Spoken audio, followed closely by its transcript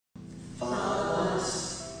Follow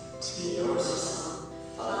us to your soul.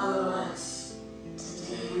 Follow us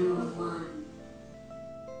to Dam of One.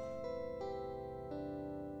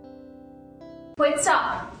 Wait,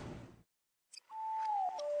 stop.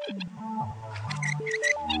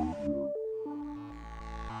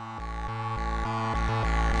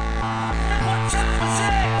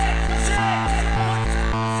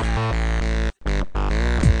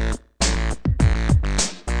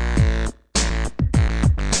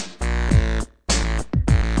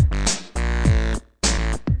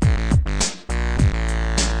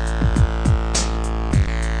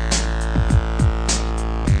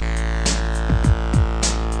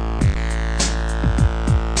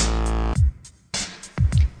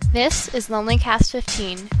 This is Lonely Cast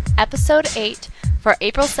 15, Episode 8, for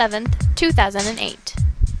April 7th, 2008.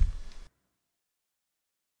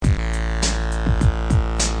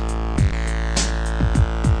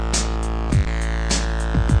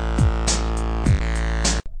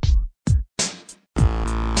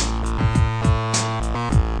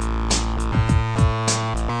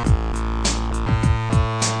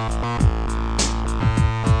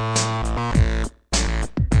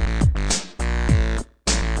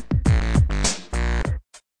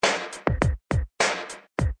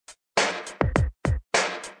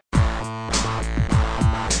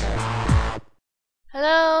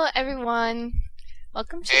 Hello, everyone.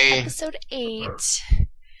 Welcome to episode 8.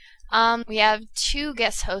 We have two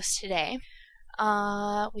guest hosts today.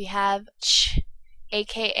 We have Ch,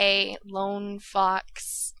 aka Lone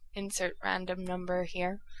Fox. Insert random number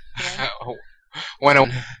here. Oh,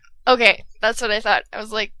 101. Okay, that's what I thought. I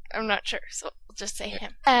was like, I'm not sure, so I'll just say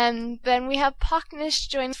him. And then we have Pocknish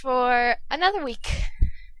joined for another week.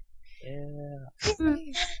 Yeah.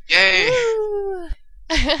 Yay! Woo!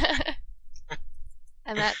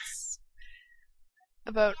 And that's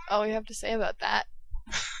about all we have to say about that.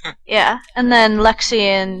 Yeah, and then Lexi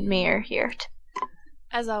and me are here.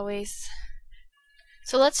 As always.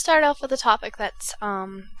 So let's start off with a topic that's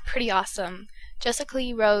pretty awesome. Jessica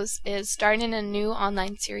Lee Rose is starting in a new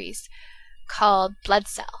online series called Blood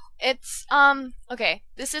Cell. It's okay,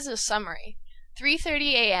 this is a summary.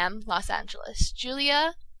 3:30 a.m. Los Angeles.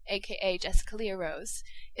 Julia, aka Jessica Lee Rose,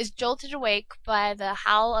 is jolted awake by the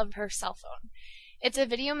howl of her cell phone. It's a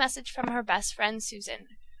video message from her best friend Susan.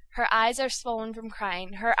 Her eyes are swollen from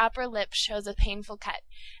crying, her upper lip shows a painful cut,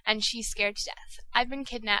 and she's scared to death. I've been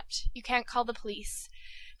kidnapped. You can't call the police.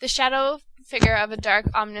 The shadow figure of a dark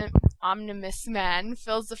ominous man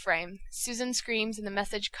fills the frame. Susan screams and the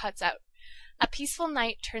message cuts out. A peaceful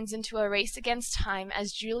night turns into a race against time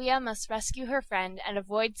as Julia must rescue her friend and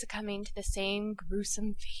avoid succumbing to the same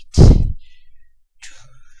gruesome fate.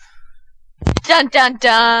 Dun dun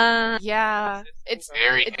dun! Yeah, it's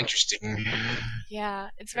Very interesting. Yeah,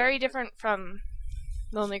 it's very different from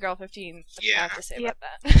Lonely Girl 15. That's what I have to say about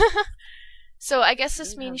that. So I guess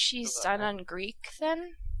this means she's done on Greek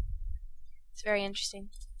then? It's very interesting.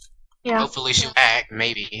 Yeah. Hopefully she'll back,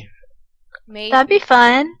 maybe. Maybe. That'd be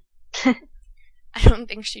fun. I don't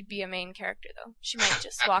think she'd be a main character though. She might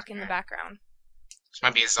just walk in the background. She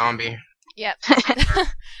might be a zombie. Yep.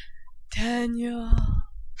 Daniel.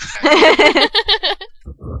 Her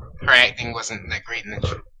acting wasn't that great in the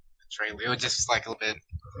trailer. It was just like a little bit.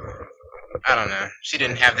 I don't know. She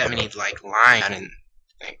didn't have that many like lines. I didn't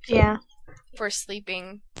think. Yeah. For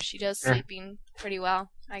sleeping, she does sleeping pretty well,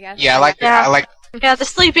 I guess. Yeah, I like that. Yeah. Yeah, the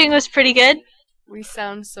sleeping was pretty good. We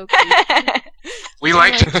sound so cute. We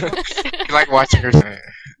liked. We like watching her.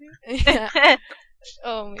 Yeah.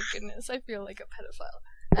 Oh my goodness, I feel like a pedophile.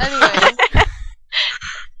 Anyway.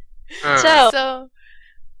 So,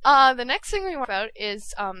 the next thing we want about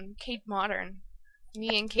is Kate Modern.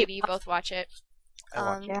 Me and Katie both watch it.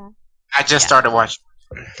 Yeah. I just started watching.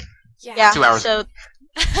 Yeah. 2 hours. So,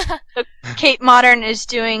 Kate Modern is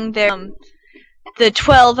doing their the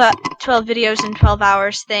 12 videos in 12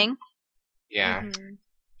 hours thing. Yeah. Mhm.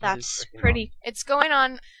 That's pretty. It's going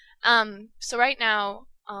on. So right now,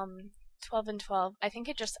 12 and 12. I think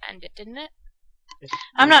it just ended, didn't it?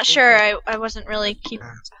 I'm not sure. I wasn't really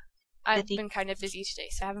keeping. I've been kind of busy today,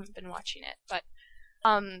 so I haven't been watching it. But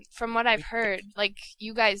from what I've heard, like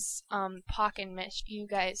you guys, Pock and Mitch, you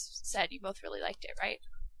guys said you both really liked it, right?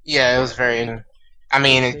 Yeah, it was very. I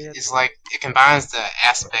mean, it's like it combines the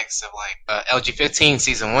aspects of like LG-15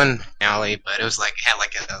 season 1 finale, but it was like it had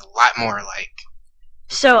like a lot more like.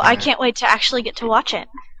 So I can't wait to actually get to watch it.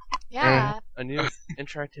 Yeah. A new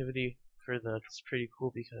interactivity for it's pretty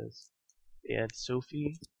cool because they had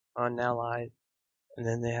Sophie on Now Live, and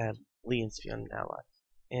then they had Lee and Sophie on Now Live,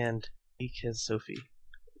 and Lee kissed Sophie.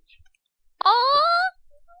 Aww!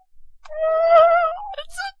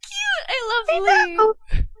 That's so cute! I love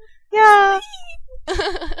Lee! Yeah.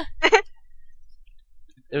 It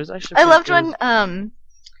was actually. I pretty- loved it was- when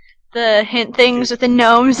the hint things with the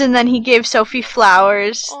gnomes, and then he gave Sophie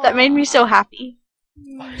flowers. That made me so happy.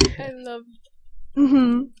 I love.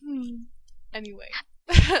 hmm Anyway.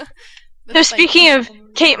 So speaking of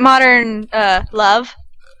Kate Modern love,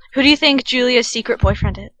 who do you think Julia's secret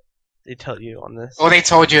boyfriend is? They tell you on this. Oh, they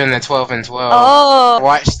told you in the 12 and 12. Oh,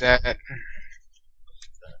 Watch that.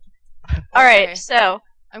 all right. Okay. So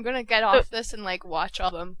I'm gonna get off this and like watch all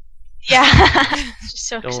of them. yeah, it's just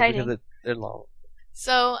so Don't exciting. because they're long.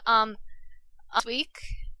 So last week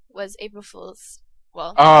was April Fool's.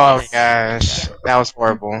 Well. Oh yes. gosh, that was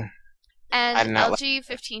horrible. I did And not like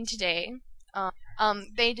LG15 today,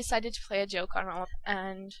 they decided to play a joke on all,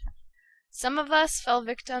 and some of us fell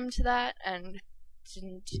victim to that and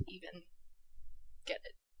didn't even get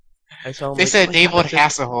it. I saw. They said David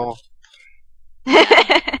Hasselhoff.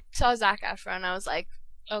 Saw Zac Efron, I was like,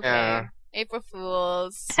 okay, Yeah. April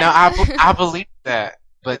Fools. No, I believe that,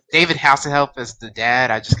 but David Hasselhoff as the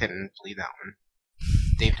dad, I just couldn't believe that one.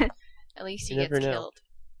 David. At least he You gets never know. killed.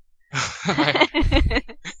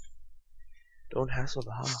 Don't hassle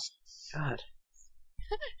the hawk. God.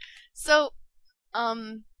 So, I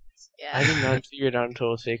yeah. did not figure it out until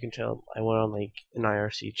it was fake until I went on like an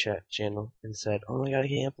IRC chat channel and said, "Oh my god, I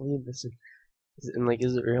can't believe this!" And like,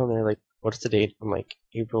 is it real? And they're like, "What's the date?" I'm like,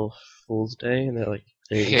 "April Fool's Day," and they're like,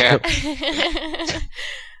 "There you Yeah. go."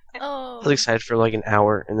 I Oh. was excited for like an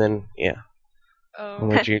hour, and then yeah, I'm Oh.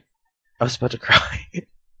 like, "Dude," I was about to cry.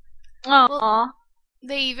 Aw.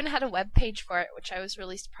 They even had a web page for it, which I was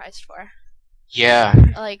really surprised for. Yeah.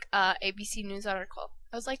 Like ABC News article.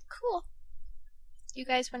 I was like, cool. You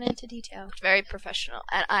guys went into detail. Very professional,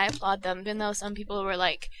 and I applaud them. Even though some people were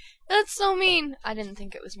like, "That's so mean," I didn't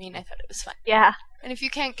think it was mean. I thought it was fun. Yeah. And if you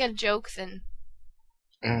can't get a joke, then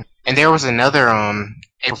And there was another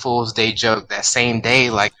April Fool's Day joke that same day.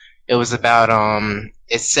 Like it was about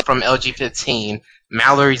it's from LG15,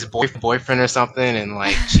 Mallory's boyfriend or something, and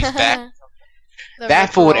like she's back. The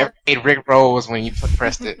That fool would Rickroll. ever made Rick rolls when you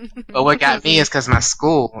pressed it. But what got me is because my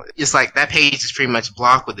school, it's like that page is pretty much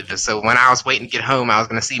blocked with it. So when I was waiting to get home, I was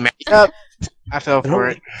gonna see Mallory. Yep, I fell I don't for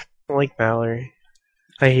it. like Mallory.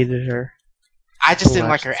 I hated her. I just Oh, didn't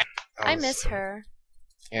like her. I miss her,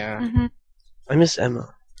 Yeah, hmm I miss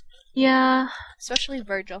Emma. Yeah. especially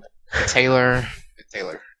Virgil. Taylor.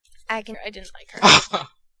 I didn't like her.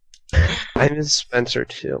 I miss Spencer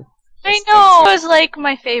too. I know. It was like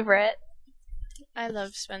my favorite. I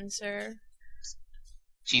love Spencer.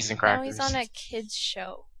 Cheese and Now crackers. he's on a kids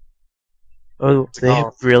show. Oh, It's they have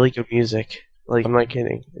called- really good music. Like, I'm not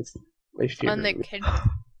kidding. It's my favorite. On the movie. kid.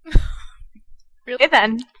 Okay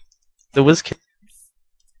then. The WizKids.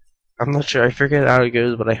 I'm not sure. I forget how it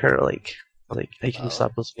goes, but I heard like I can Oh.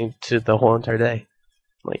 stop listening to the whole entire day.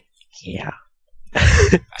 I'm like, yeah.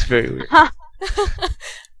 It's very weird.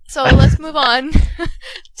 So let's move on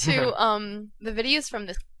to the videos from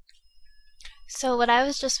this. So what I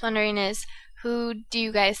was just wondering is, who do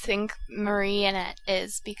you guys think Marie Annette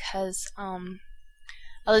is? Because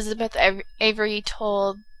Elizabeth Avery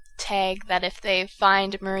told Tag that if they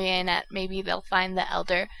find Marie Annette, maybe they'll find the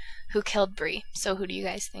elder who killed Bree. So who do you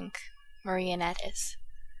guys think Marie Annette is?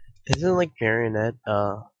 Isn't like Marionette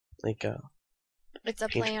It's a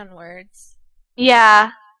play on words.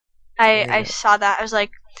 Yeah. I Yeah. saw that. I was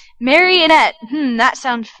like, Marionette. That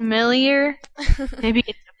sounds familiar. Maybe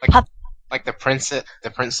it's Like the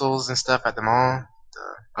Princels and stuff at the mall.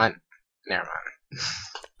 Never mind.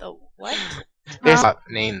 The what? There's a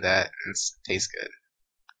name that and tastes good.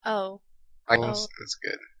 Oh. Like Oh. it's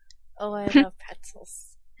good. Oh, I love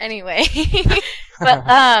pretzels. Anyway.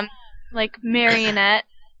 but like Marionette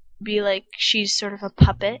be like she's sort of a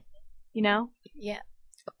puppet, you know? Yeah.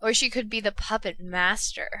 Or she could be the puppet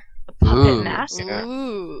master. A puppet Ooh. master. Yeah.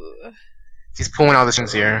 Ooh. He's pulling all the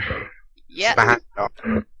strings here. Yeah. Behind it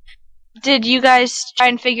all. Did you guys try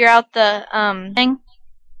and figure out the thing?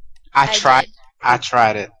 I tried. did. I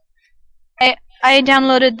tried it. I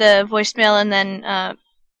downloaded the voicemail and then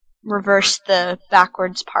reversed the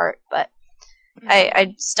backwards part, but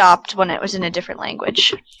I stopped when it was in a different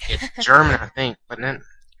language. It's German, I think, wasn't it?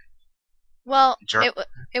 Well, Ger-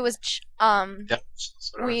 it was Dutch.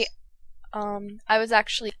 That's what it we was. I was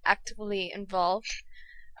actually actively involved.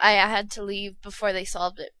 I had to leave before they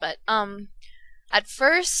solved it, but at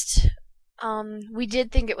first we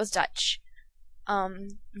did think it was Dutch.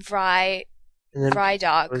 Vry and then it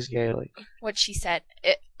dog. was Gaelic. What she said.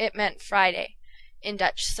 It meant Friday in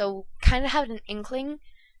Dutch, so kind of had an inkling.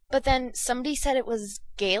 But then somebody said it was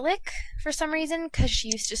Gaelic for some reason because she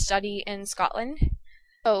used to study in Scotland.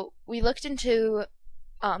 So we looked into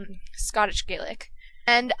Scottish Gaelic,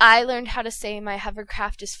 And I learned how to say my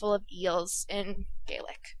hovercraft is full of eels in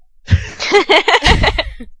Gaelic.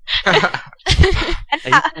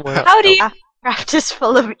 How do you practice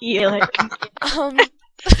full of Gaelic?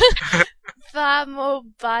 Famo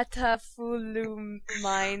bata fulu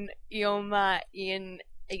mine ioma in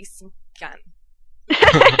Asinkan.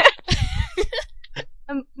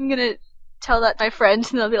 I'm gonna tell that to my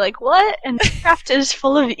friends, and they'll be like, "What?" And craft is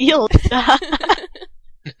full of eels.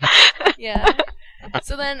 Yeah.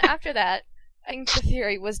 So then after that, I think the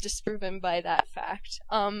theory was disproven by that fact.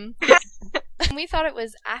 We thought it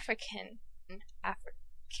was Africa.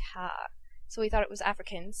 So we thought it was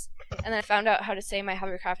Africans, and then I found out how to say my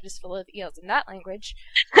hovercraft is full of eels in that language.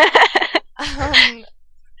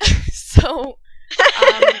 So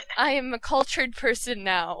I am a cultured person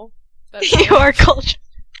now. You are cultured.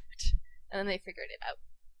 And then they figured it out.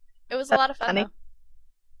 It was a lot of fun, funny.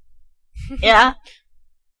 though. Yeah.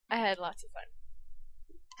 I had lots of fun.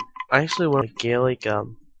 I actually went to a Gaelic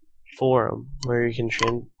forum where you can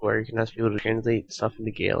ask people to translate stuff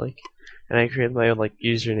into Gaelic, and I created my own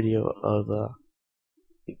user video of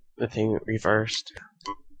the thing reversed.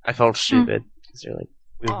 I felt stupid because they're like,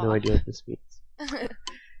 we have no idea what this means.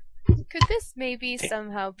 Could this maybe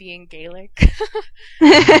somehow be in Gaelic?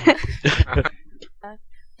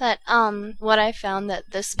 But what I found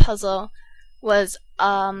that this puzzle was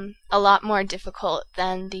a lot more difficult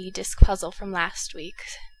than the disc puzzle from last week.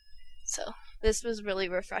 So this was really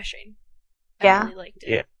refreshing. Yeah. I really liked it.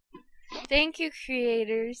 Yeah. Thank you,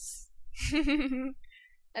 creators.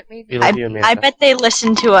 That made me. We love you, Amanda. I bet they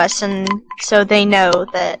listen to us, and so they know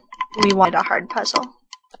that we wanted a hard puzzle.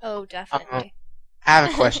 Oh, definitely. I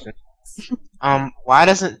have a question. Why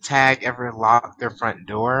doesn't Tag ever lock their front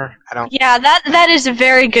door? I don't. Yeah, that is a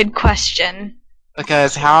very good question.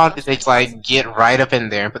 Because how did they just, get right up in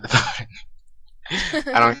there and put the phone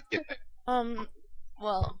in? I don't get that.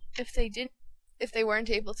 Well, if they weren't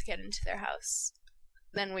able to get into their house,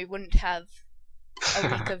 then we wouldn't have a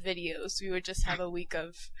week of videos. We would just have a week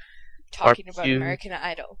of talking about American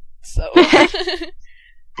Idol. So.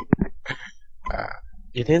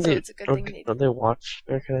 You think So it's a good thing don't they watch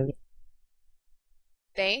American Idol?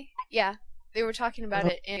 Yeah, they were talking about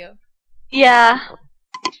it in. Yeah,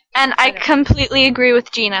 and I completely agree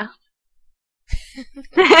with Gina.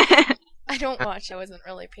 I don't watch. I wasn't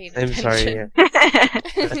really paying I'm attention. sorry. Yeah.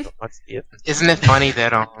 I don't watch it. Isn't it funny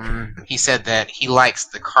that he said that he likes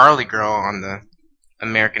the Carly girl on the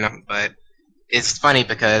American Idol, but it's funny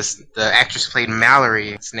because the actress who played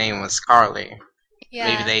Mallory's name was Carly. Yeah.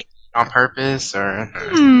 Maybe they on purpose or.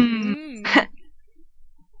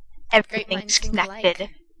 Everything's think connected.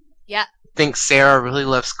 alike. Yeah. Think Sarah really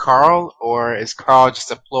loves Carl, or is Carl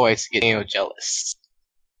just a ploy to get Daniel jealous?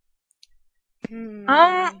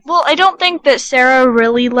 Well, I don't think that Sarah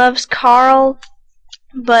really loves Carl,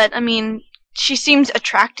 but I mean, she seems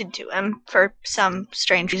attracted to him for some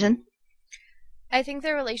strange reason. I think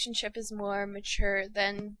their relationship is more mature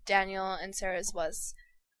than Daniel and Sarah's was.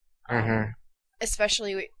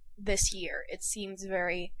 Especially this year. It seems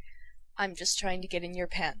very, I'm just trying to get in your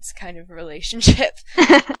pants kind of relationship.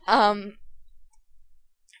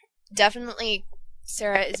 Definitely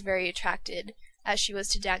Sarah is very attracted, as she was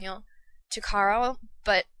to Daniel, to Carl,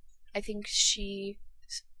 but I think she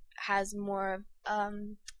has more,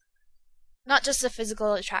 not just a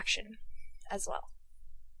physical attraction as well.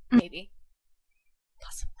 Maybe.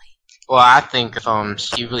 Possibly. Well, I think if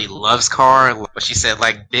she really loves Carl, what she said,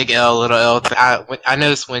 big L, little L. I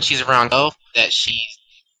noticed when she's around Elf that she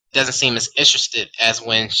doesn't seem as interested as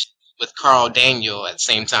when with Carl Daniel at the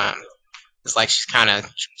same time. It's like she's kind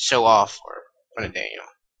of show off in front of Daniel.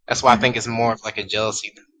 That's why I think it's more of a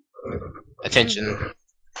jealousy attention.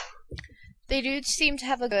 They do seem to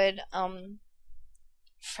have a good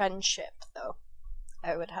friendship, though,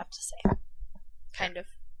 I would have to say. Kind of,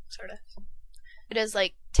 sort of. It is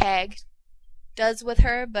like Tag does with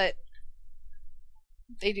her, but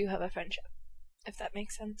they do have a friendship, if that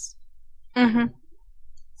makes sense.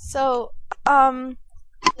 So,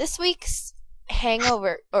 this week's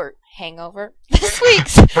hangover. This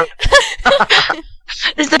week's.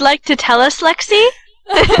 Does it like to tell us, Lexi?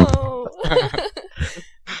 Oh.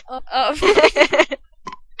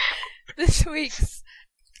 This week's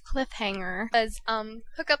cliffhanger was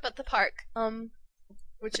Hook Up at the Park,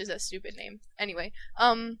 which is a stupid name. Anyway,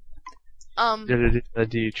 Do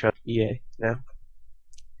you trust EA now?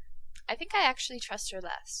 I think I actually trust her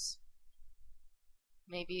less.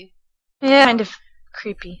 Maybe. Yeah, kind of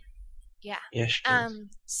creepy. Yeah. Yeah, she does.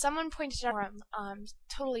 Someone pointed out,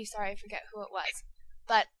 totally sorry, I forget who it was,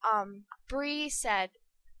 but Bree said,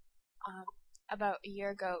 about a year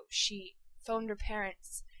ago, she phoned her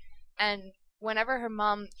parents, and whenever her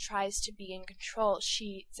mom tries to be in control,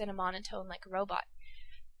 she's in a monotone like a robot.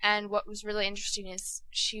 And what was really interesting is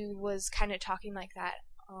she was kind of talking like that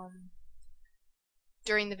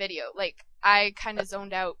during the video. Like, I kind of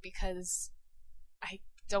zoned out because I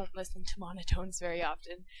don't listen to monotones very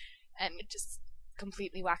often, and it just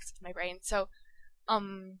completely whacks with my brain. So,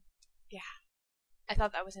 yeah, I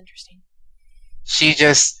thought that was interesting. She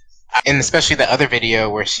just, and especially the other video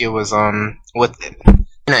where she was with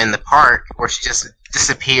in the park where she just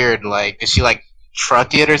disappeared. Like, did she like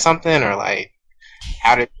truck it or something, or like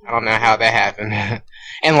I don't know how that happened.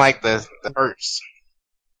 And like the first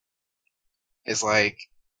is like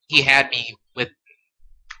he had me with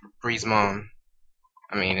Bree's mom.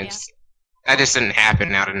 I mean, that just didn't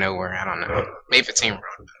happen out of nowhere. I don't know. Maybe it's Team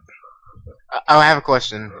Road. Oh, I have a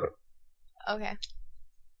question. Okay.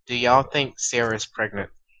 Do y'all think Sarah's pregnant?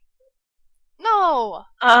 No!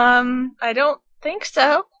 I don't think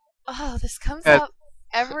so. Oh, this comes up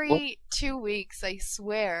every 2 weeks, I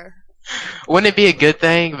swear. Wouldn't it be a good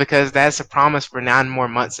thing? Because that's a promise for 9 more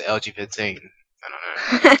months at LG15. I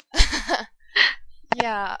don't know.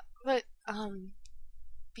 Yeah, but,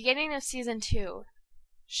 beginning of season 2,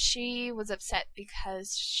 she was upset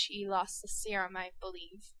because she lost the serum, I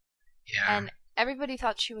believe. Yeah. And everybody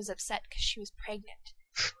thought she was upset because she was pregnant.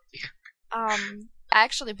 I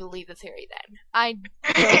actually believe the theory then. I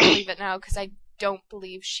don't believe it now because I don't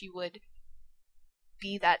believe she would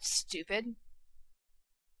be that stupid.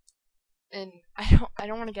 And I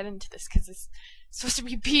don't want to get into this because it's supposed to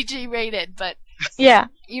be PG rated, but Yeah.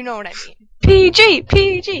 you know what I mean.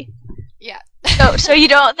 PG. Yeah. So you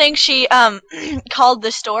don't think she called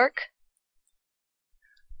the stork?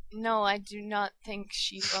 No, I do not think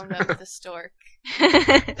she phoned up the stork.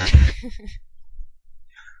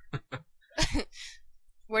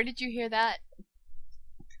 Where did you hear that?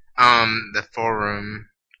 The forum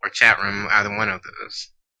or chat room, either one of those.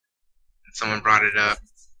 Someone brought it up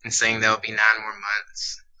and saying there'll be 9 more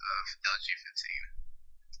months of LG15.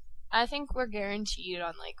 I think we're guaranteed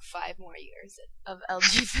on like 5 more years of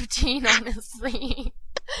LG15, honestly.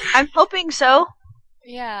 I'm hoping so.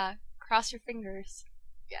 Yeah, cross your fingers.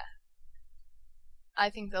 Yeah. I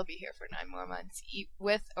think they'll be here for 9 more months,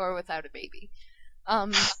 with or without a baby.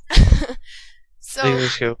 So They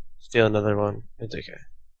just go steal another one. It's okay.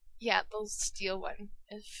 yeah, they'll steal one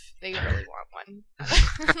if they really want one.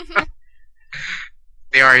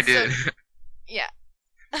 They already did. Yeah.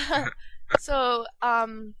 So,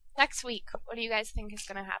 next week, what do you guys think is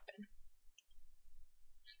gonna happen?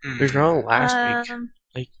 We were wrong last week. Um,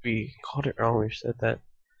 Like, we called it wrong. We said that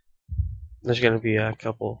there's going to be a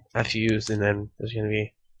couple FUs, and then there's going to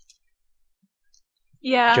be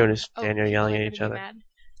yeah. Jonas and Oh, Daniel people yelling are at gonna each be other. mad.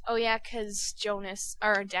 Oh yeah, because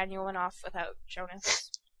Daniel went off without Jonas's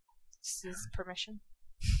permission.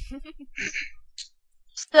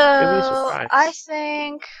 So surprised.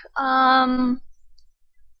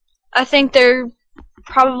 I think they're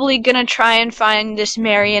probably gonna try and find this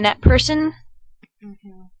marionette person.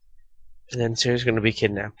 Mm-hmm. And then Sarah's going to be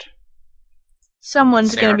kidnapped.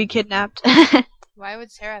 Someone's Sarah. gonna be kidnapped. Why would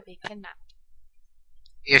Sarah be kidnapped?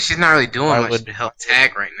 Yeah, she's not really doing Why much would- to help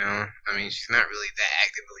Tag right now. I mean, she's not really that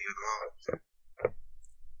actively involved.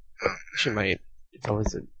 She might. It's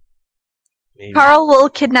always a maybe. Carl will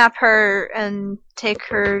kidnap her and take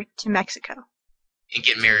her to Mexico. And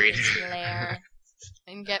get married. His lair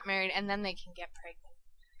and get married, and then they can get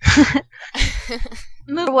pregnant.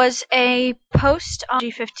 There was a post on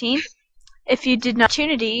G15. If you did not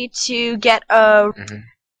opportunity to get a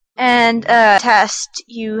test,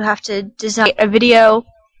 you have to design a video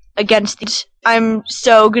against these. I'm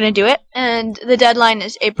so gonna do it, and the deadline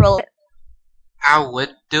is April. I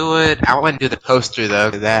would do it. I wouldn't do the poster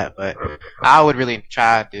though, but I would really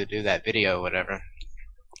try to do that video or whatever.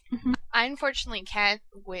 I unfortunately can't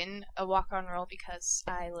win a walk-on role because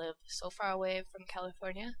I live so far away from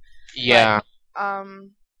California. Yeah.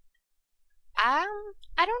 I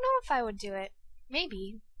don't know if I would do it.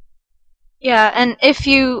 Maybe. Yeah, and if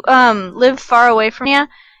you live far away from you,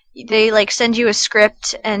 they like send you a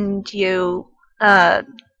script and you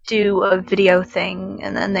do a video thing,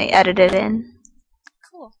 and then they edit it in.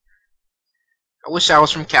 Cool. I wish I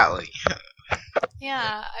was from Cali.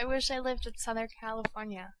 Yeah, I wish I lived in Southern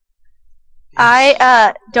California.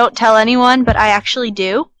 I don't tell anyone, but I actually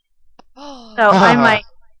do. Oh, So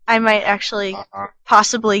I might actually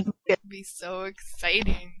possibly. that'd be so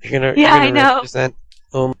exciting. You're gonna, Yeah, you're I gonna know. represent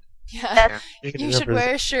home. Yeah, You're gonna you should represent-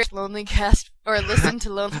 wear a shirt, Lonely Cast, or listen to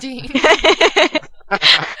Lonely Teen. Win,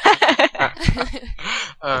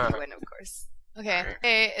 of course.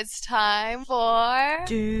 Okay, it's time for.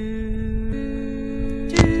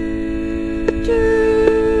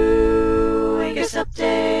 Angus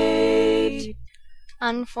update.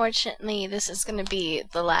 Unfortunately, this is going to be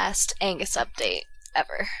the last Angus update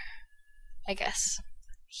ever, I guess.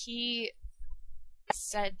 He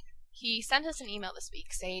sent us an email this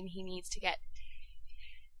week saying he needs to get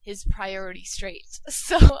his priorities straight.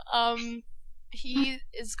 So, he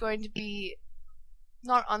is going to be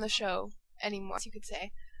not on the show anymore, as you could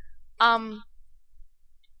say.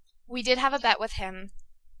 We did have a bet with him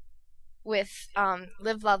with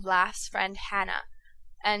Live Love Laugh's friend Hannah,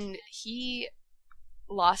 and he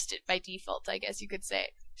lost it by default, I guess you could say.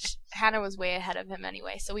 Hannah was way ahead of him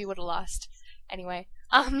anyway, so we would have lost anyway.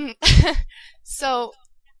 So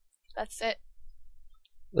that's it.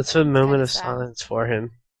 Let's have a moment Kinda of sad. silence for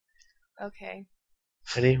him. Okay.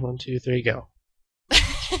 Ready? 1, 2, 3, go.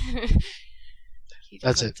 He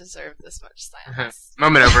That's doesn't it. deserve this much silence.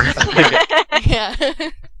 Moment over. Yeah.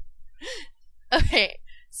 Okay.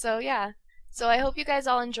 So yeah. So I hope you guys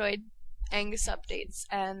all enjoyed Angus updates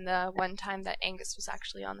and the one time that Angus was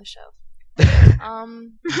actually on the show.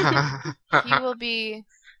 He will be,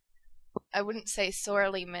 I wouldn't say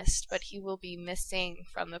sorely missed, but he will be missing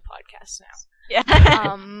from the podcast now. Yeah.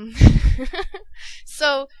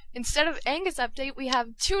 So instead of Angus update, we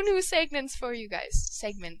have 2 new segments for you guys.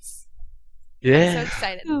 Segments. So Yeah.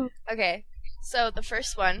 excited. Okay. So the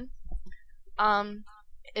first one,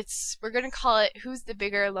 we're gonna call it "Who's the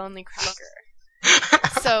Bigger Lonely Cracker?"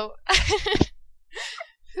 So,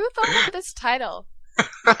 who thought of this title?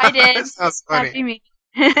 I did. That sounds funny. Happy me.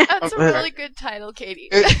 That's a really good title, Katie.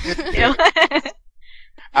 I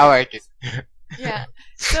like it. Yeah.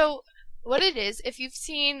 So what it is, if you've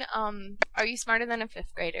seen Are You Smarter Than a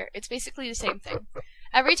Fifth Grader? It's basically the same thing.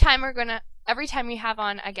 Every time we have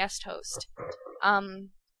on a guest host,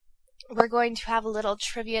 we're going to have a little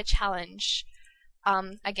trivia challenge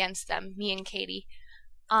against them, me and Katie.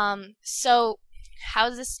 So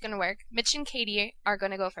how's this gonna work? Mitch and Katie are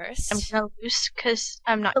gonna go first. I'm gonna lose because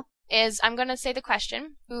I'm not. I'm gonna say the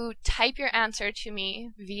question. You type your answer to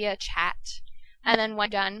me via chat, and then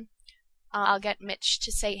when done, I'll get Mitch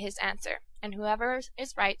to say his answer, and whoever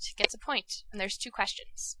is right gets a point. And there's 2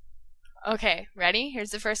 questions. Okay, ready?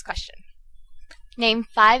 Here's the first question. Name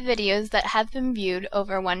 5 videos that have been viewed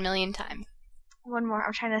over 1 million times. One more.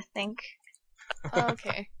 I'm trying to think.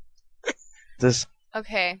 Okay. This.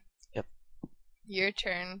 Okay. Yep. Your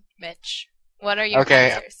turn, Mitch. What are your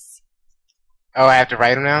Okay. answers? Oh, I have to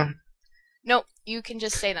write them down? Nope, you can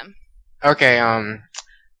just say them. Okay, I'm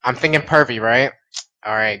thinking pervy, right?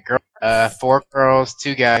 Alright, 4 girls,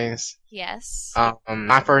 2 guys. Yes.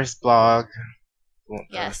 My first blog.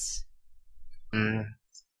 Yes. Think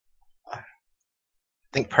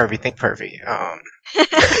pervy.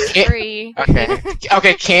 Can't- 3.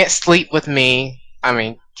 Okay, can't sleep with me.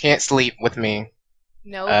 Can't sleep with me.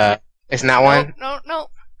 Nope. It's not one? No.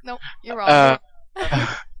 You're wrong.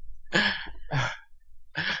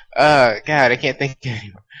 God, I can't think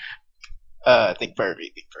anymore. Think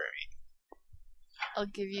pervy. I'll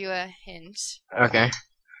give you a hint. Okay.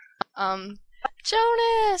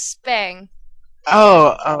 Jonas! Bang.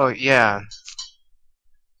 Oh, yeah.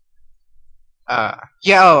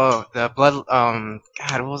 The blood,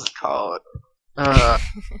 God, what was it called? Oh,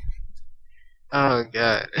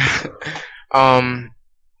 God.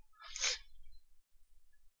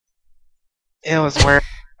 It was where,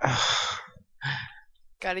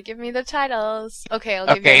 Gotta give me the titles. Okay, I'll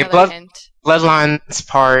give you Okay, another hint. Bloodlines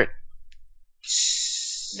part.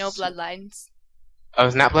 No bloodlines. Oh,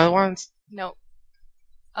 it's not Bloodlines? Nope.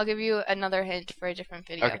 I'll give you another hint for a different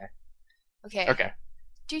video. Okay. Okay. Okay.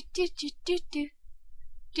 Do do do do do.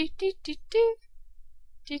 Do do do do.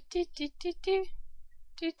 Do do do do do.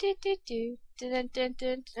 Do do do do. Dun dun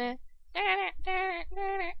dun dun.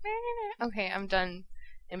 Okay, I'm done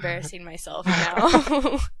embarrassing myself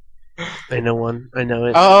now. I know one. I know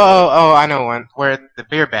it. Oh, I know one. Where the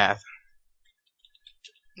beer bath.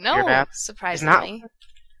 No, Your bath? surprisingly.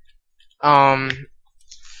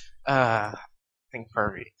 Think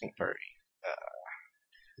pervy.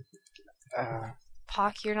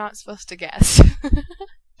 Pock, you're not supposed to guess.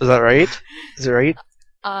 Is that right? Is it right?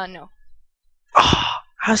 No. Oh,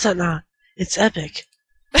 how's that not? It's epic.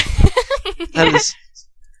 That is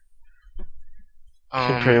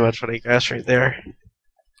pretty much what I guessed right there.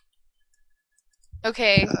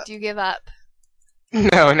 Okay, do you give up?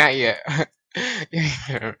 No, not yet.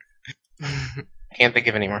 Can't think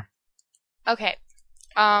of any more. Okay.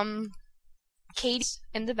 Katie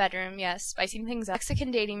in the bedroom, yes. Spicing things up.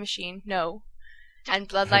 Mexican dating machine, no. And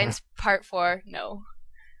Bloodlines Part 4, no.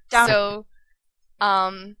 Down. So,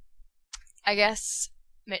 I guess,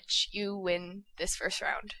 Mitch, you win this first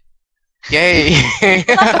round. Yay!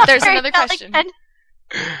 But there's Sorry, another not question. again.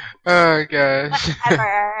 Oh gosh.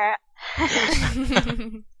 Ever.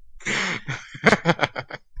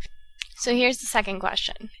 So here's the second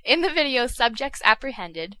question. In the video, subjects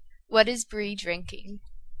apprehended. What is Bree drinking?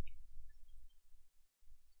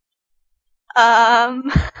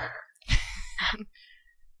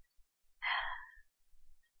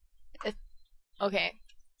 Okay.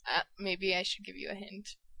 Maybe I should give you a hint.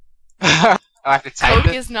 I have to type Coke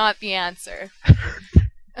it. is not the answer.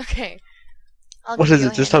 Okay. I'll What give is you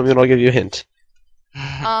it? a Just tell hint. me and I'll give you a hint.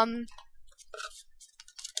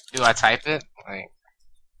 Do I type it? Like,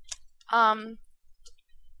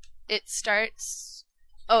 It starts.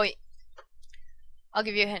 Oh wait. I'll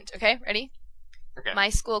give you a hint. Okay, ready? Okay. My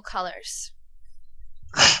school colors.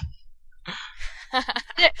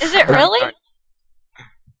 Is it really?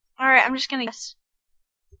 Alright, I'm just gonna guess.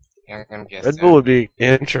 yeah, I'm guessing. Red Bull would be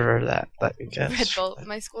introvert that I guess. Red Bull.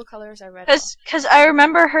 My school colors are red. Bull. Cause I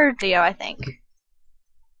remember her video, I think.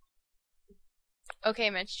 Okay,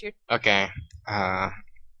 Mitch, you're. Okay. An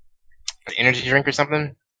energy drink or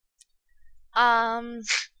something?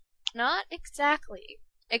 Not exactly.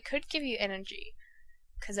 It could give you energy,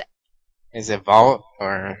 cause it. Is it Vault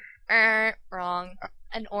or? Wrong.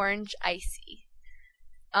 An orange icy.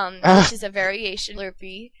 Which is a variation of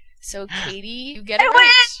Slurpee. So Katie, you get it I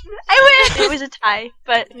right. win! I win! It was a tie,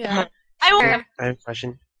 but Yeah. I win. I have a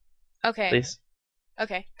question, Okay. please.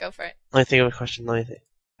 Okay, go for it. Let me think of a question. Let me think.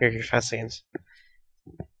 Here, 5 seconds.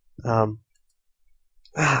 You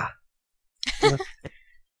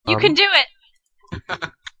can do it!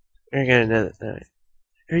 You're gonna know that.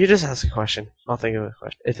 Or you just ask a question. I'll think of a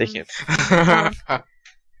question if they can.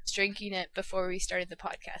 Was drinking it before we started the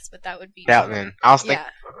podcast, but that would be That then. I was thinking. yeah.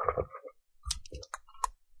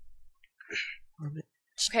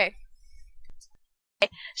 Okay.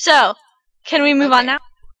 So, can we move on now?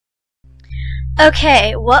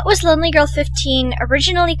 Okay, what was Lonely Girl 15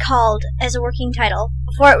 originally called as a working title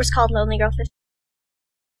before it was called Lonely Girl 15?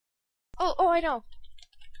 Oh, I know.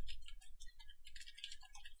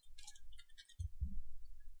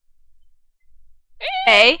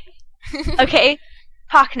 Okay. Okay.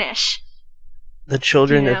 Pocknish. The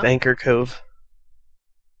Children Yeah. of Anchor Cove.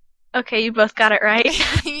 Okay, you both got it right.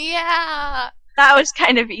 Yeah. That was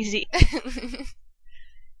kind of easy.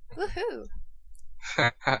 Woohoo!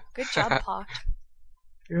 Good job, Pac.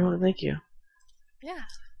 You're welcome, thank you.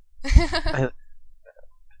 Yeah.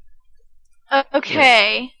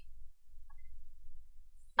 Okay.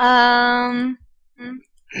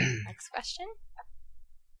 Next question.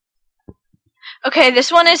 Okay,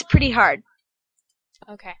 this one is pretty hard.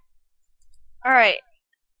 Okay, Alright.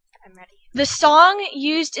 I'm ready. The song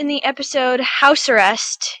used in the episode House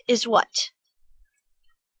Arrest is what?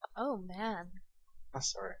 Oh man,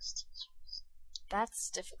 That's that's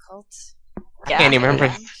difficult. I can't even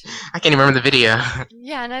remember. I can't even remember the video.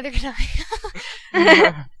 Yeah, neither can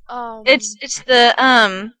I. It's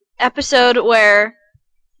the episode where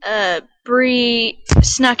Bree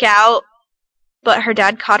snuck out, but her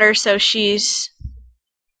dad caught her, so she's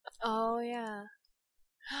Oh yeah.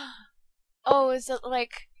 Oh, is it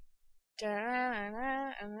like?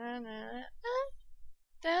 I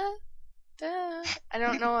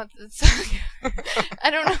don't know what it's.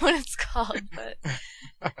 I don't know what it's called, but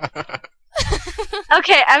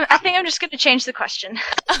okay. I think I'm just gonna change the question.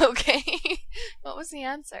 okay. What was the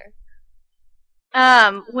answer?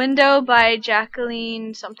 Window by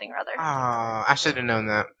Jacqueline something or other. Oh, I should have known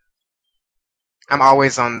that. I'm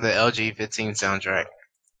always on the LG15 soundtrack.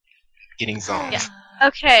 Getting songs. Yeah.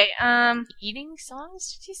 Okay. Eating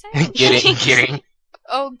songs? Did you say? Getting.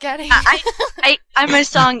 Oh, getting. I'm a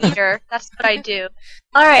song eater. That's what I do.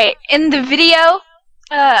 Alright, in the video,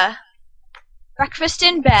 Breakfast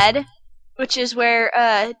in Bed, which is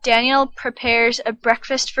where Daniel prepares a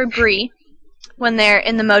breakfast for Bree when they're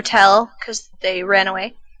in the motel because they ran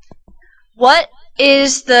away. What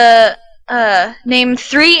is the name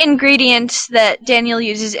 3 ingredients that Daniel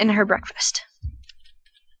uses in her breakfast?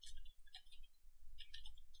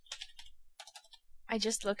 I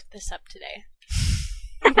just looked this up today.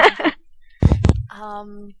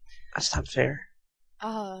 That's not fair.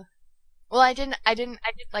 Well, I didn't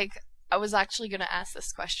like, I was actually gonna ask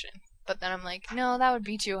this question, but then I'm like, no, that would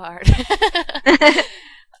be too hard.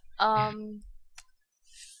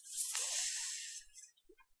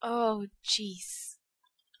 Oh, jeez.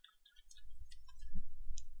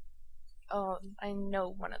 Oh, I know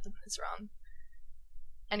one of them is wrong.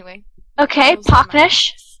 Anyway. Okay, those are my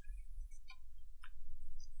Pocknish.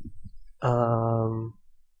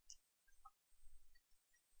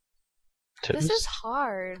 This Toast? is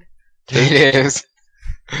hard. It is.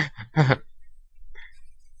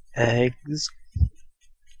 Eggs.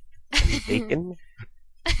 Bacon.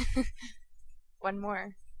 One more.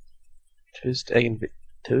 Toast, egg,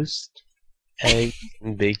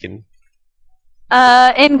 and bacon.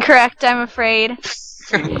 Incorrect, I'm afraid.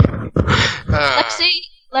 Uh,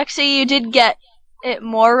 Lexi, you did get it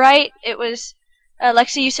more right. It was,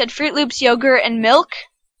 Lexi, you said Fruit Loops, yogurt, and milk,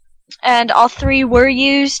 and all three were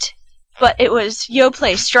used, but it was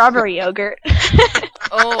Yoplait strawberry yogurt.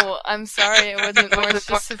 Oh, I'm sorry, it wasn't more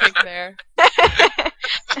specific there.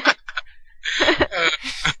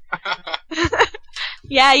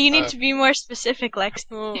 Yeah, you need to be more specific, Lexi.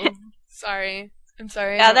 Oh, sorry. I'm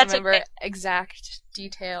sorry. Yeah, I don't that's remember okay. exact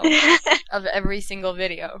details of every single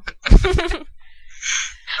video.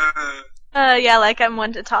 Yeah, like I'm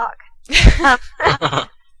one to talk.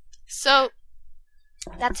 So,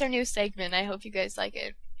 that's our new segment. I hope you guys like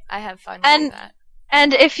it. I have fun And- doing that.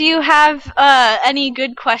 And if you have any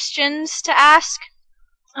good questions to ask,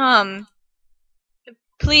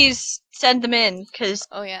 please send them in,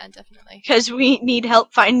 Oh yeah, definitely. because we need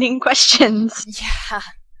help finding questions. Yeah.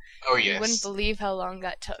 oh You yes. wouldn't believe how long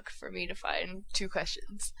that took for me to find 2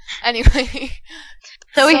 questions. Anyway.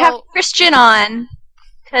 So we have Christian on,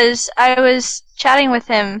 because I was chatting with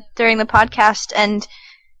him during the podcast, and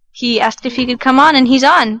he asked if he could come on, and he's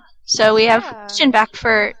on. So we have Yeah. Christian back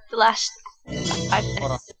for the last 5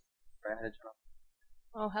 minutes.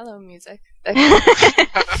 Oh, hello, music.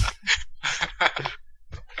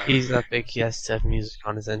 He's that big, he has to have music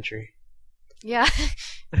on his entry. Yeah.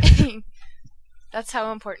 That's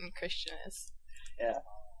how important Christian is. Yeah.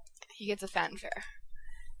 He gets a fanfare.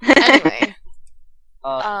 Anyway.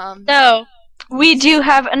 So we do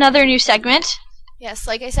have another new segment. Yes,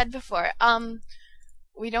 like I said before,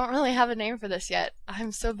 we don't really have a name for this yet.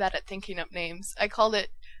 I'm so bad at thinking up names. I called it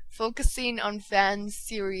Focusing on Fan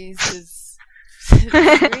Series.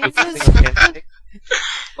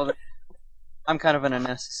 Well, I'm kind of an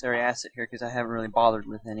unnecessary asset here because I haven't really bothered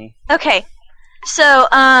with any. Okay, so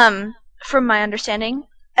from my understanding,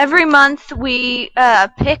 every month we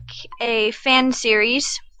pick a fan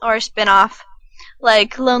series or a spin-off,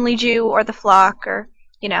 like Lonely Jew or The Flock, or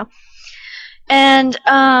and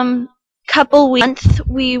couple weeks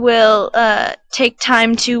we will take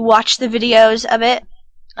time to watch the videos of it,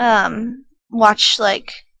 watch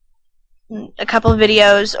like a couple of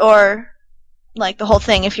videos or like the whole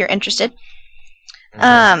thing if you're interested.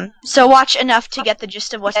 So watch enough to get the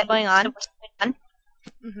gist of what's going on.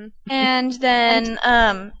 Mm-hmm. And then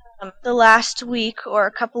the last week or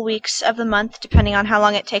a couple weeks of the month, depending on how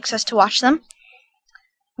long it takes us to watch them,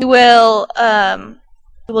 we will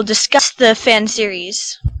discuss the fan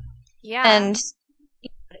series. Yeah. And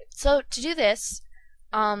so to do this,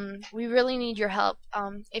 we really need your help.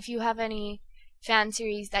 If you have any fan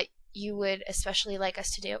series that you would especially like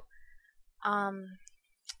us to do,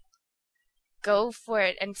 go for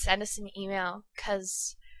it and send us an email,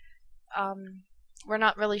 because we're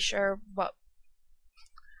not really sure what.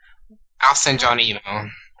 I'll send y'all an email.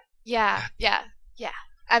 Yeah.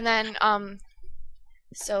 And then,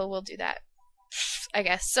 so we'll do that, I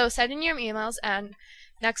guess. So send in your emails, and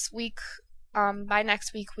next week, by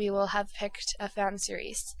next week, we will have picked a fan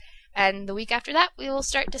series. And the week after that, we will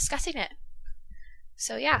start discussing it.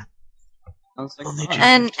 So, yeah. Sounds like Only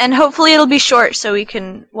fun. and hopefully it'll be short so we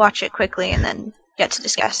can watch it quickly and then get to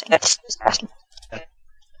discussing.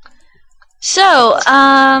 So,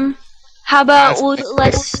 how about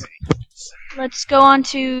let's go on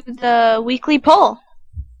to the weekly poll.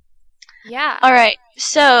 Yeah. All right.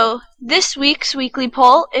 So this week's weekly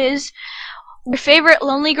poll is your favorite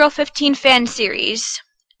Lonely Girl 15 fan series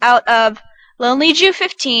out of Lonely Jew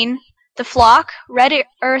 15, The Flock, Red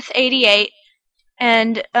Earth 88,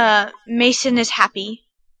 and Mason is Happy.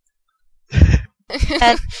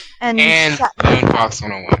 and And Moon Fox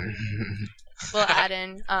 101. We'll add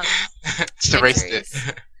in, Just erased it.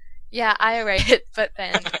 victories. Yeah, I erased it, but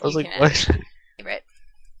then I was you like, can what? add your favorite.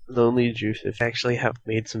 Lonely Juice actually have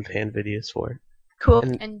made some fan videos for it. cool.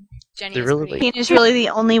 And And Jenny They're is really pretty. He is really the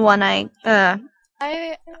only one I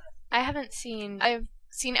I haven't seen. I've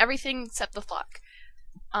seen everything except The Flock.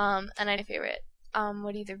 And my favorite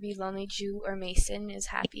would either be Lonely Jew or Mason is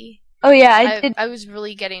Happy. Oh yeah, I did. I was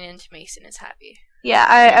really getting into Mason is Happy. Yeah,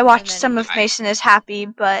 I watched And then some of Mason is Happy,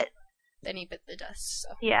 but Then he bit the dust. So.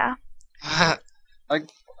 yeah.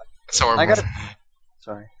 It's horrible. I gotta-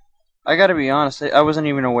 Sorry. I gotta be honest, I wasn't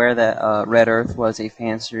even aware that Red Earth was a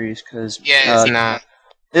fan series, because Yeah, it's not.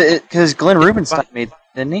 Because Glenn Rubenstein made it,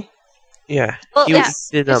 didn't he? yeah, Well, he it's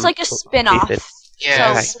did, it's like a David. spin-off.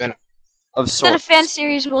 Yeah, So- it's been. Of Instead of sorts. fan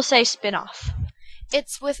series, we'll say spin-off.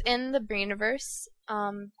 It's within the Breenaverse,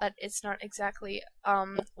 but it's not exactly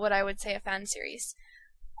what I would say a fan series,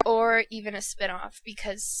 or even a spin-off,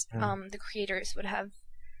 because the creators would have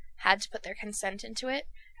had to put their consent into it.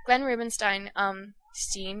 Glenn Rubenstein,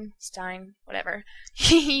 Stein, whatever,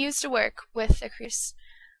 he used to work with the creators.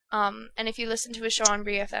 And if you listen to his show on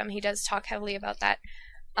BFM, he does talk heavily about that.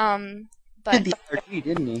 He But did the ARG,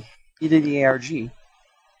 didn't he? He did the ARG.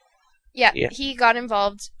 yeah, Yeah. he got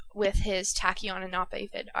involved with his Tachyon and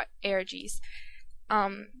Aphid ARGs.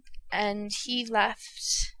 And he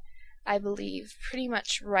left, I believe, pretty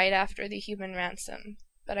much right after the Human Ransom,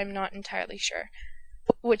 but I'm not entirely sure.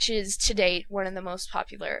 Which is, to date, one of the most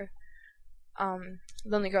popular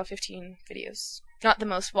Lonely Girl 15 videos. Not the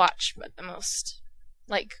most watched, but the most,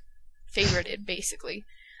 favorited, basically.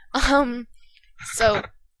 So,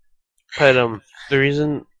 But the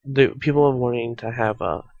reason the people are wanting to have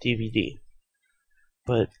a DVD,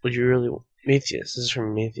 but would you really, Matthias? This is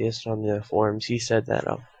from Matthias on the forums. He said that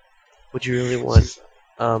would you really want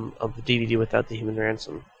a DVD without the Human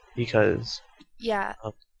Ransom? Because yeah,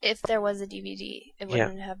 Oh. if there was a DVD, it Yeah.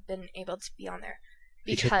 wouldn't have been able to be on there.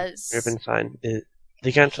 Because Rubenstein,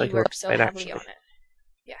 they can't he worked so heavily actually. on it.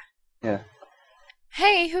 Yeah. Yeah.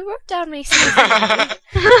 Hey, who wrote down Mason?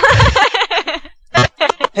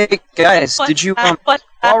 Hey guys, did you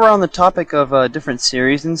while we're on the topic of different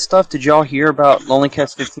series and stuff, did y'all hear about Lonely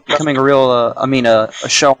Cats 15 becoming a real a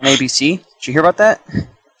show on ABC? Did you hear about that?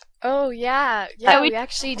 Oh, yeah. Yeah, we- we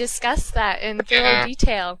actually discussed that in Yeah. thorough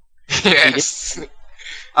detail. Yes.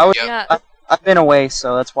 I've Yeah. been away,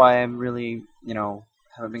 so that's why I'm really,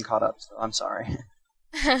 haven't been caught up, so I'm sorry.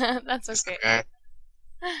 That's okay. Okay.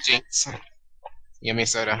 Jinx. Yummy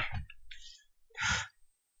soda.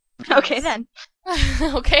 Okay then.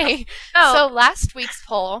 Okay. Oh. So last week's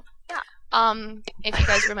poll, Yeah. if you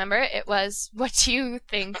guys remember, it was, what do you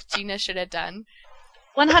think Gina should have done?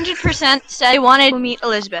 100% said they wanted to meet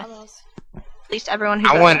Elizabeth. At least everyone who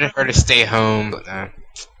I voted. wanted her to stay home, but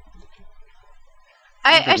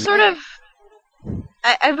I sort of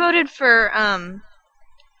I voted for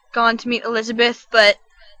Gone to meet Elizabeth, but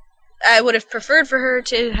I would have preferred for her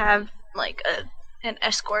to have an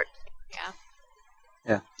escort. Yeah.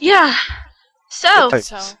 Yeah. Yeah. So. Okay.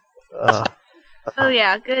 So, Oh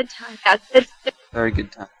yeah, good time. Yeah, good. Very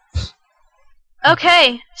good time.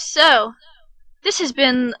 Okay, so this has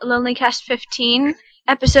been LonelyCast 15,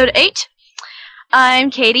 episode 8. I'm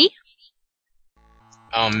Katie.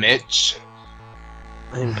 Mitch.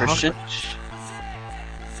 I'm Christian? Hawkins.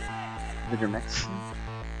 With your Mexican?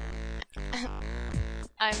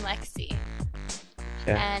 I'm Lexi.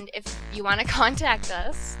 Okay. And if you want to contact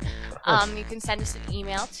us, you can send us an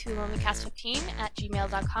email to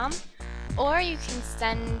lonelycast15@gmail.com, or you can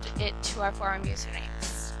send it to our forum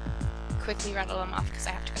usernames. Quickly rattle them off because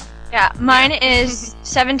I have to go. Yeah, mine is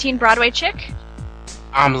 17 Broadway Chick.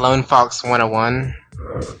 I'm Lone Fox 101.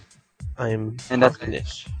 I'm And that's-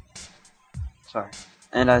 Hawkins. Sorry.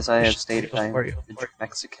 And as I have Just- stated, I'm Where are you? the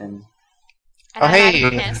Mexican. And Oh, I'm hey.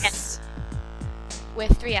 Agnes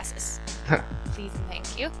with 3 S's. Please and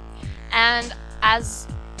thank you. And as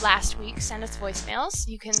last week, send us voicemails.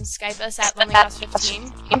 You can Skype us at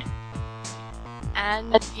LonelyCast15.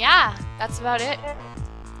 And yeah, that's about it.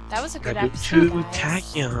 That was a good episode, To guys.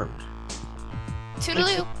 Tachyon.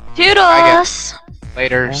 Toodaloo. Toodles!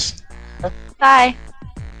 Laters. Bye.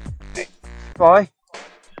 Bye.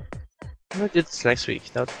 We'll do this next week.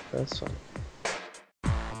 That's fun.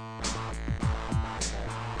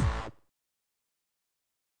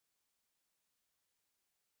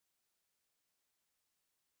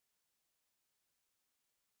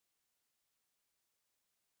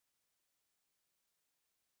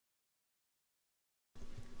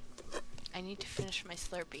 I need to finish my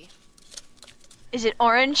Slurpee. Is it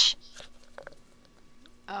orange?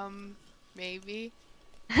 Maybe.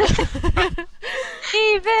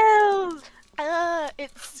 Evil!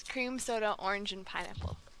 It's cream soda, orange, and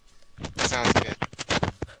pineapple. Sounds good.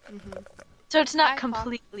 So it's not Hi, Paul.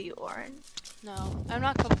 completely orange. No, I'm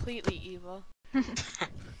not completely evil.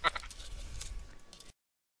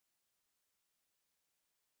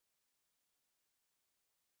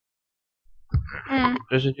 Mm.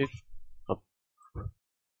 There's a new.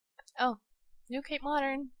 New Cape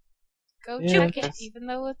Modern. Go Yeah, check it, that's- even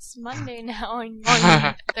though it's Monday now and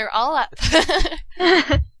they're all up.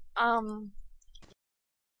 um.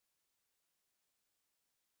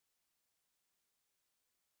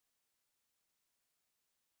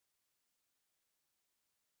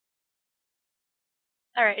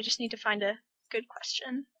 Alright, I just need to find a good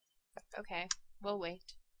question. Okay, we'll wait.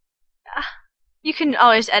 You can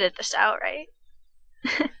always edit this out, right?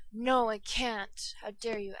 No, I can't. How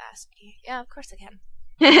dare you ask me? Yeah, of course I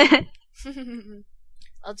can.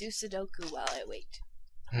 I'll do Sudoku while I wait.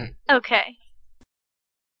 Okay.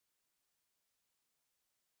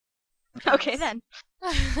 Okay then.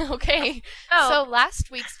 Okay. Oh. So last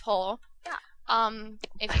week's poll, Yeah.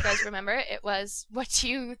 if you guys remember, it was, what do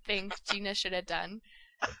you think Gina should have done?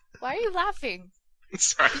 Why are you laughing?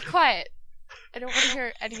 Sorry. Be quiet. I don't want to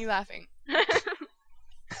hear any of you laughing.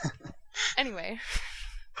 Anyway.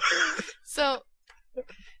 So,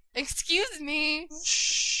 excuse me.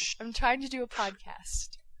 Shh. I'm trying to do a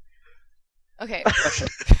podcast. Okay.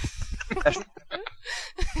 Go ahead.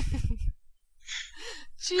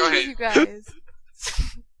 Jeez, you guys.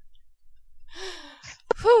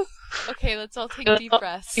 Whew. Okay, let's all take deep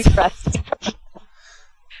breaths.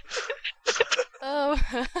 Oh.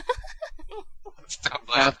 Stop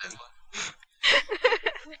laughing.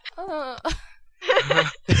 Oh.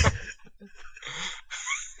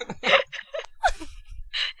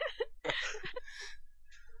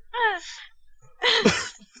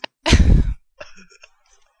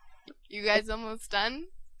 You guys almost done?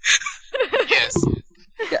 Yes.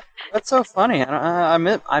 That's so funny.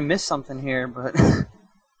 I missed something here, but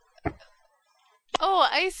Oh,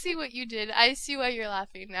 I see what you did. I see why you're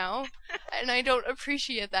laughing now. And I don't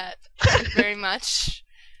appreciate that very much.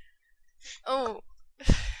 Oh.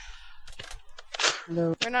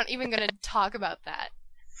 no. We're not even going to talk about that.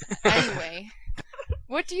 Anyway.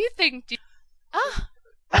 What do you think? Ah!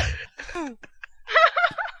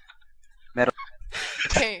 Metal.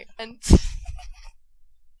 Okay, and...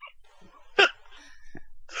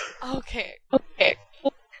 Okay.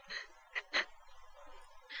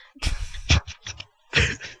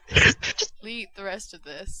 Just delete the rest of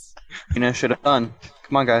this. Should have done.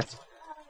 Come on, guys.